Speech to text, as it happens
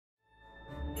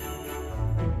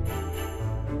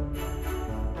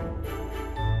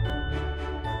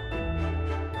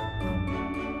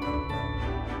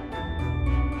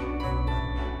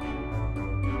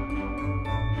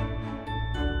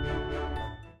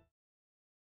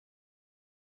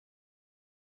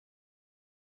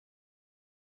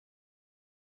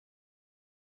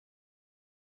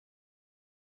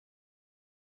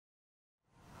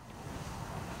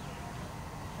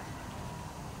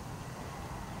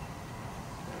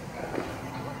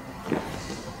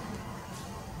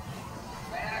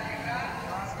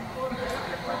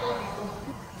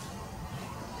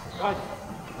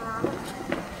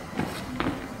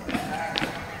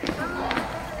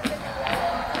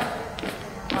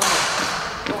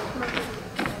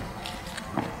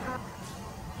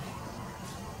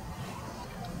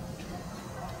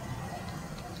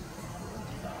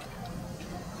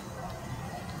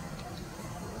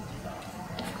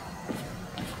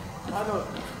Ano?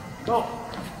 Go!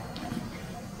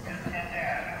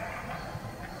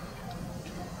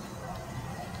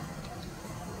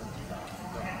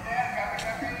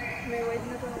 May wide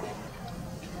na to.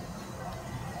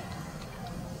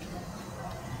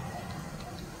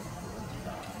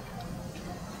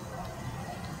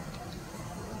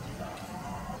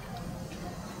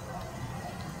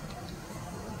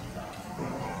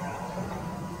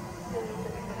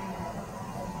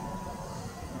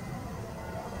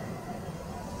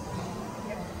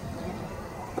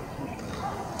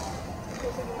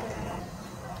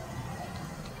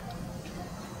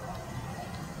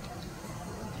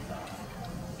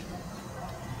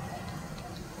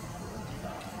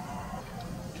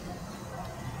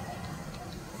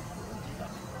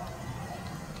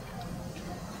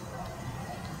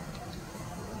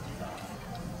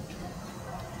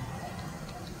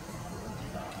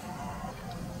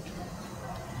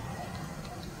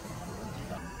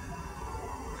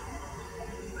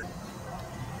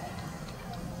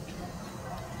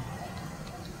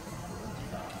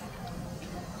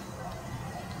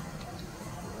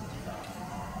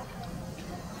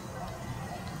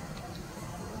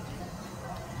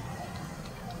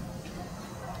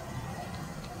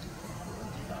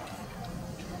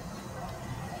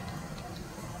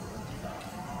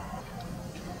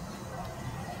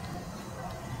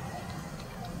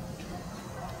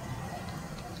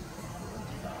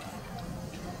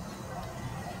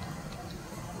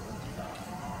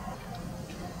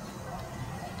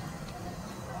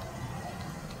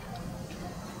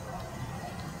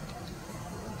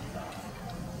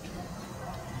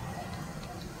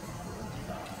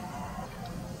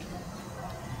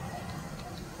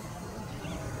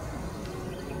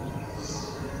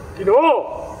 Ginoo!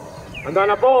 Handa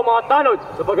na po ang mga tanod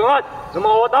sa pagangat ng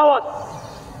mga watawat!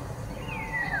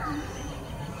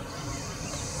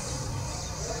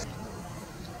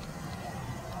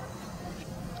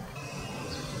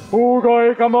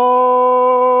 Hugay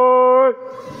kamay!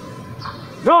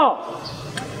 Na!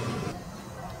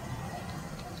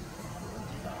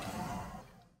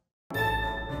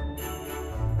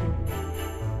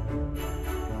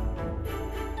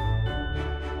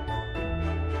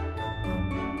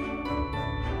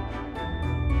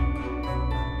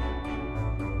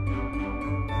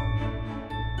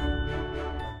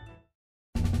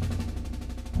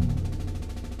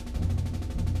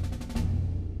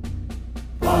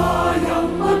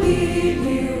 Bayang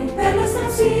magiliw, pelas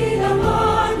ng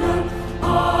silanganan,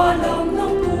 alam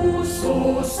ng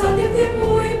puso, sa dibdib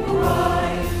mo'y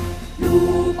buhay.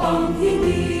 Lupang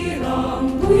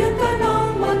hinirang, tuyat ka ng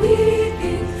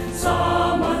magiting,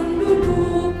 sa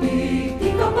manlulupi, di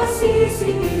ka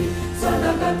pasisingin. Sa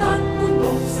dagat at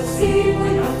bundok, sa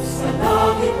simoy at sa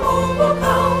langit mong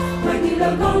bakaw, may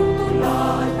nilagang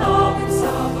tula at awit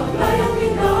sa paglayang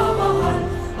minamahal.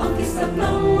 Ang kisag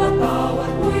ng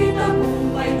watawat mo'y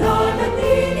tagumpay na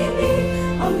nagtinilig.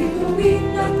 Ang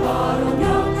bituin at araw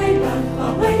niya kailan pa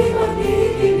may di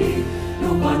magdidilig.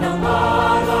 Lupa ng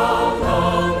araw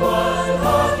ng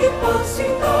walhati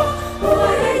pagsinta,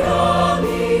 buhay ay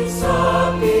langit sa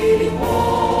piling mo.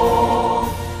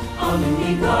 Aming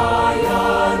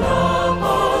ligaya na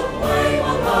pag may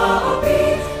mga api,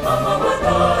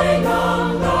 mamamatay ng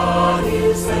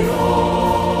dahil sa'yo.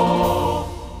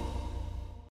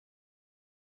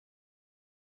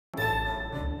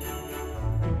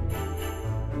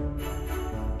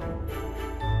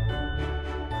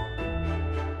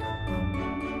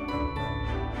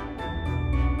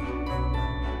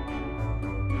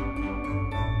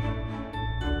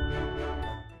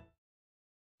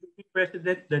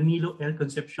 President Danilo L.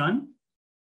 Concepcion,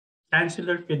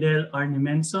 Chancellor Fidel R.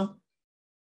 Nemenso,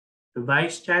 the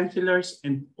Vice Chancellors,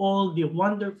 and all the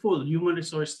wonderful human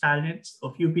resource talents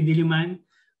of UP Diliman,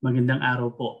 magandang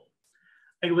araw po.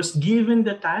 I was given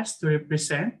the task to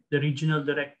represent the Regional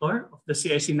Director of the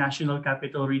CIC National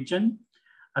Capital Region,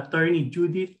 Attorney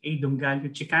Judith A. Dongalio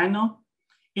Chicano,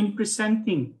 in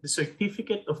presenting the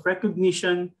Certificate of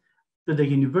Recognition to the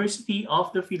University of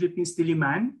the Philippines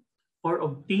Diliman for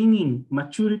obtaining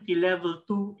maturity level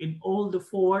 2 in all the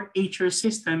 4 HR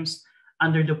systems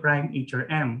under the Prime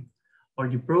HRM, or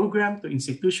the Program to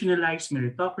Institutionalize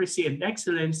Meritocracy and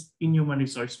Excellence in Human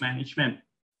Resource Management.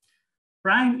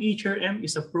 Prime HRM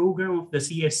is a program of the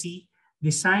CSC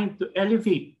designed to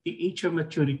elevate the HR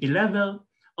maturity level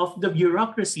of the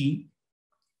bureaucracy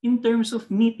in terms of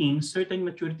meeting certain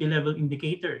maturity level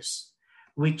indicators,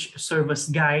 which serve as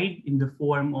guide in the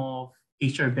form of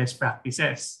HR best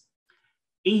practices.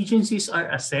 Agencies are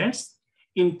assessed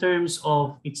in terms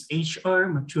of its HR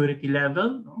maturity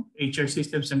level, HR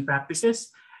systems and practices,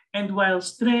 and while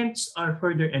strengths are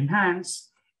further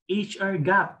enhanced, HR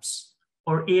gaps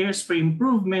or areas for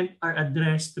improvement are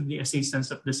addressed to the assistance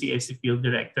of the CSE Field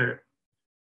Director.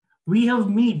 We have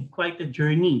made quite a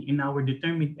journey in our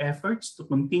determined efforts to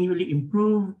continually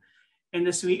improve, and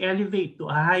as we elevate to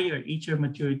a higher HR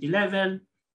maturity level,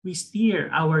 we steer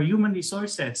our human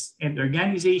resources and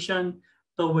organization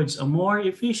towards a more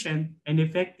efficient and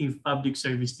effective public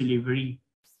service delivery.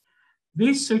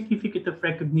 This certificate of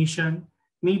recognition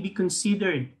may be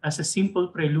considered as a simple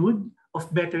prelude of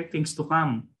better things to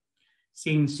come,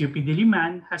 since UP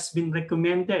Diliman has been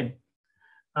recommended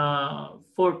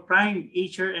for Prime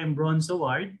HRM Bronze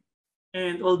Award,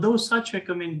 and although such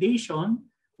recommendation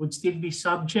would still be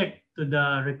subject to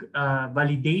the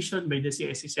validation by the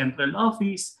CSE Central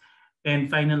Office and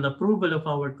final approval of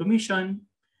our commission,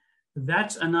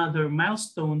 that's another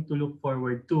milestone to look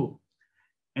forward to.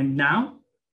 And now,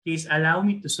 please allow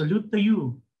me to salute to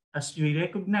you as we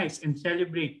recognize and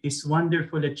celebrate this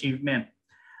wonderful achievement.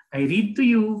 I read to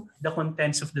you the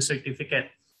contents of the certificate.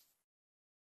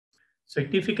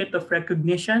 Certificate of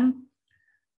Recognition.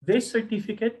 This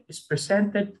certificate is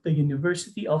presented to the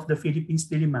University of the Philippines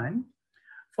Diliman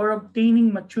for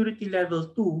obtaining maturity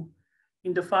level 2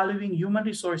 in the following human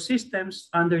resource systems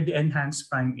under the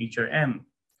Enhanced Prime HRM: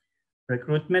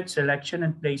 recruitment, selection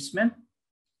and placement,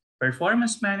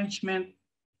 performance management,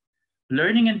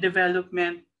 learning and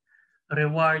development,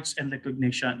 rewards and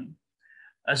recognition.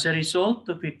 As a result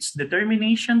of its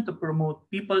determination to promote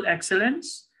people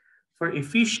excellence for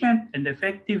efficient and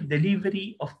effective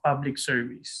delivery of public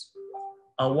service.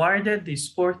 Awarded this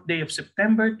 4th day of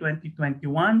September 2021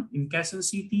 in Quezon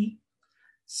City.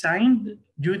 Signed,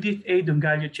 Judith A.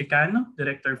 Dungalio Chicano,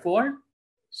 Director 4,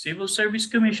 Civil Service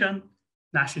Commission,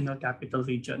 National Capital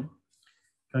Region.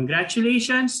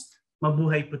 Congratulations!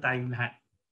 Mabuhay po tayong lahat.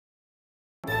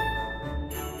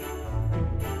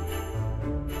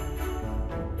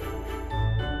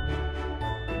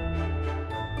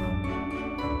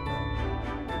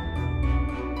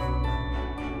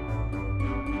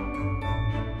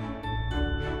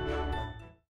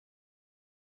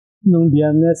 Noong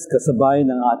Biyernes, kasabay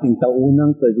ng ating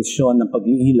taunang tradisyon ng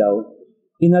pag-iilaw,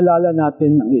 inalala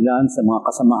natin ang ilan sa mga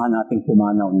kasamahan nating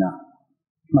pumanaw na.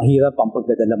 Mahirap ang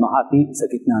pagdadalamahati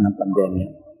sa gitna ng pandemya.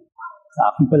 Sa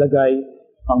aking palagay,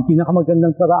 ang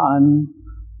pinakamagandang paraan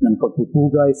ng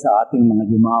pagpupugay sa ating mga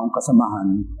yumaong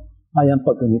kasamahan ay ang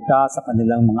paggunita sa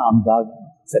kanilang mga ambag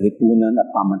sa lipunan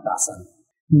at pamantasan.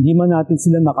 Hindi man natin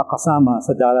sila makakasama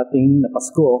sa darating na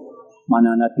Pasko,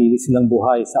 mananatili silang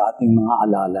buhay sa ating mga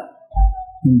alala.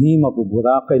 Hindi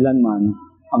mabubura kailanman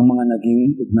ang mga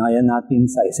naging ugnayan natin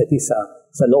sa isa't isa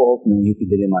sa loob ng UP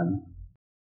Diliman.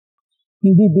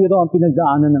 Hindi biro ang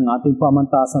pinagdaanan ng ating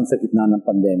pamantasan sa gitna ng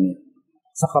pandemya.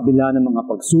 Sa kabila ng mga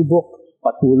pagsubok,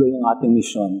 patuloy ang ating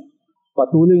misyon.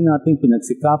 Patuloy nating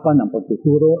pinagsikapan ang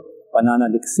pagtuturo,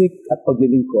 pananaliksik at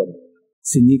paglilingkod.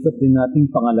 Sinikap din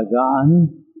nating pangalagaan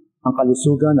ang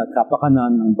kalusugan at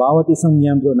kapakanan ng bawat isang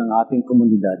miyembro ng ating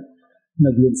komunidad.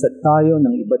 Naglunsad tayo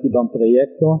ng iba't ibang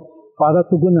proyekto para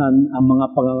tugunan ang mga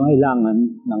pangangailangan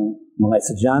ng mga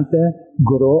estudyante,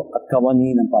 guro at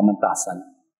kawani ng pamantasan.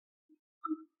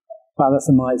 Para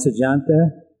sa mga estudyante,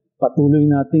 patuloy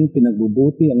nating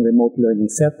pinagbubuti ang remote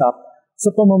learning setup sa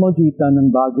pamamagitan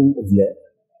ng bagong udle.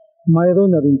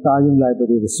 Mayroon na rin tayong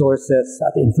library resources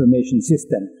at information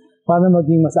system para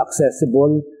maging mas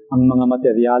accessible ang mga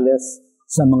materyales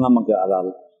sa mga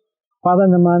mag-aaral. Para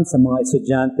naman sa mga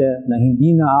estudyante na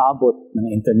hindi naaabot ng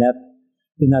internet,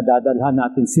 pinadadalhan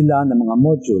natin sila ng mga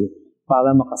module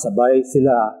para makasabay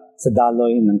sila sa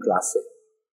daloy ng klase.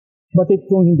 Batid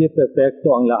kung hindi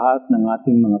perfecto ang lahat ng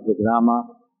ating mga programa,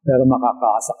 pero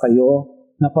makakaasa kayo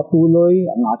na patuloy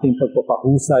ang ating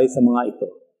pagpapahusay sa mga ito.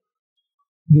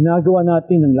 Ginagawa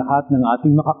natin ang lahat ng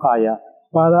ating makakaya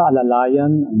para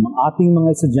alalayan ang ating mga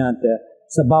estudyante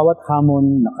sa bawat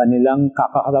hamon na kanilang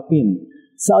kakaharapin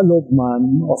sa loob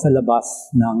man o sa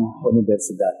labas ng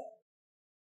universidad.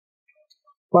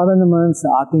 Para naman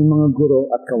sa ating mga guro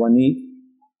at kawani,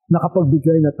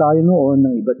 nakapagbigay na tayo noon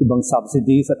ng iba't ibang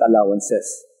subsidies at allowances.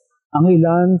 Ang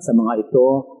ilan sa mga ito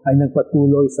ay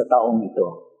nagpatuloy sa taong ito.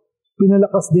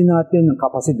 Pinalakas din natin ang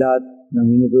kapasidad ng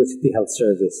University Health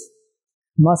Service.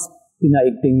 Mas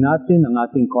pinaigting natin ang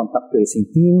ating contact tracing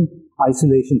team,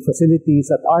 isolation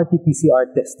facilities at RT-PCR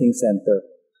testing center.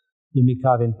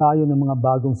 Lumikha rin tayo ng mga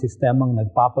bagong sistemang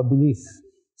nagpapabilis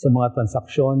sa mga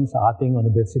transaksyon sa ating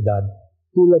universidad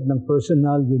tulad ng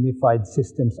Personal Unified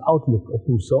Systems Outlook o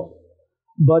PUSO,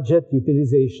 Budget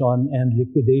Utilization and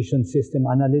Liquidation System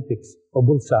Analytics o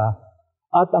BULSA,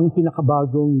 at ang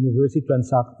pinakabagong University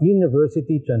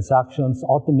Transactions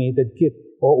Automated Kit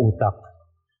o UTAK.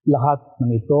 Lahat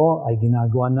ng ito ay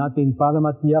ginagawa natin para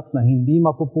matiyak na hindi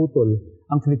mapuputol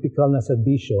ang kritikal na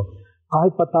serbisyo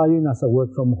kahit pa tayo nasa work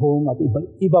from home at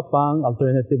iba pang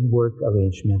alternative work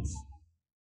arrangements.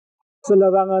 Sa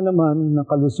larangan naman ng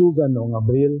kalusugan noong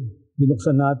Abril,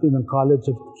 binuksan natin ang College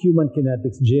of Human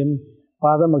Kinetics Gym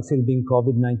para magsilbing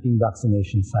COVID-19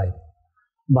 vaccination site.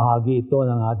 Bahagi ito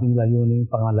ng ating layuning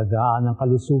pangalagaan ng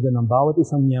kalusugan ng bawat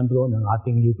isang miyembro ng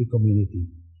ating UP community.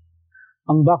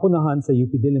 Ang bakunahan sa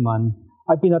UP Diliman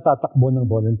ay pinatatakbo ng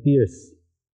volunteers.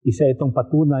 Isa itong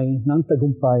patunay ng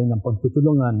tagumpay ng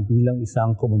pagtutulungan bilang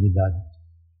isang komunidad.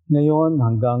 Ngayon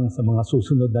hanggang sa mga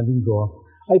susunod na linggo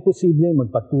ay posibleng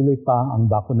magpatuloy pa ang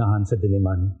bakunahan sa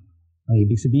Diliman. Ang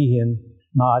ibig sabihin,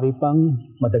 maaari pang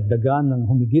madagdagan ng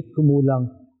humigit kumulang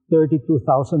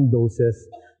 32,000 doses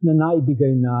na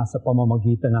naibigay na sa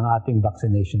pamamagitan ng ating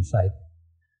vaccination site.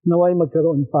 Naway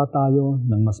magkaroon pa tayo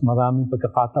ng mas maraming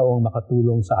pagkakataong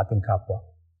makatulong sa ating kapwa.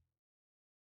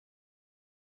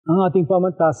 Ang ating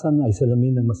pamantasan ay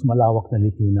salamin ng mas malawak na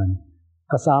lipunan,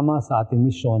 kasama sa ating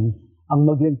misyon ang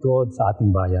maglingkod sa ating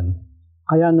bayan.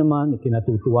 Kaya naman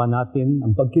ikinatutuwa natin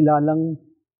ang pagkilalang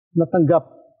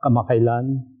natanggap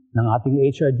kamakailan ng ating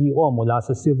HRDO mula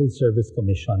sa Civil Service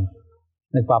Commission.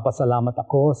 Nagpapasalamat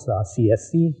ako sa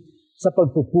CSC sa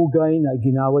pagpupugay na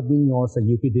iginawad ninyo sa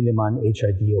UP Diliman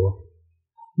HRDO.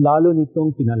 Lalo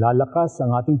nitong pinalalakas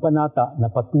ang ating panata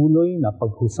na patuloy na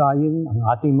paghusayin ang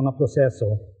ating mga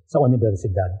proseso sa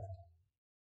universidad.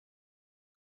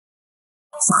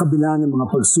 Sa kabila ng mga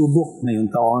pagsubok ngayong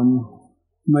taon,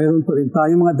 mayroon pa rin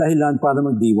tayong mga dahilan para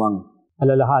magdiwang.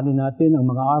 Alalahanin natin ang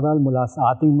mga aral mula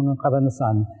sa ating mga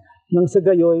karanasan nang sa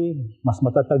gayoy, mas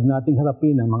matatag nating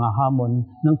harapin ang mga hamon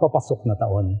ng papasok na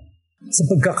taon. Sa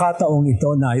pagkakataong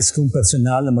ito, nais kong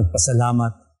personal na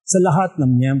magpasalamat sa lahat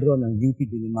ng miyembro ng UP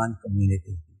Diliman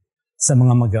community. Sa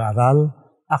mga mag-aaral,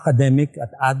 academic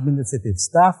at administrative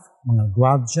staff, mga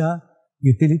gwardya,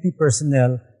 utility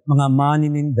personnel, mga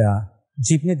manininda,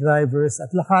 jeepney drivers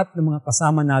at lahat ng mga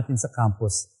kasama natin sa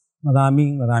campus.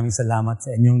 Maraming salamat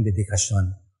sa inyong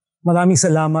dedikasyon. Maraming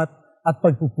salamat at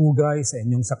pagpupugay sa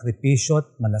inyong sakripisyo at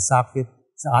malasakit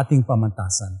sa ating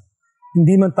pamantasan.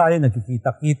 Hindi man tayo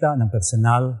nagkikita-kita ng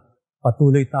personal,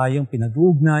 patuloy tayong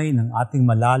pinag-uugnay ng ating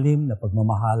malalim na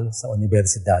pagmamahal sa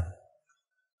universidad.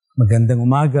 Magandang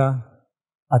umaga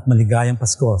at maligayang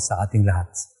Pasko sa ating lahat.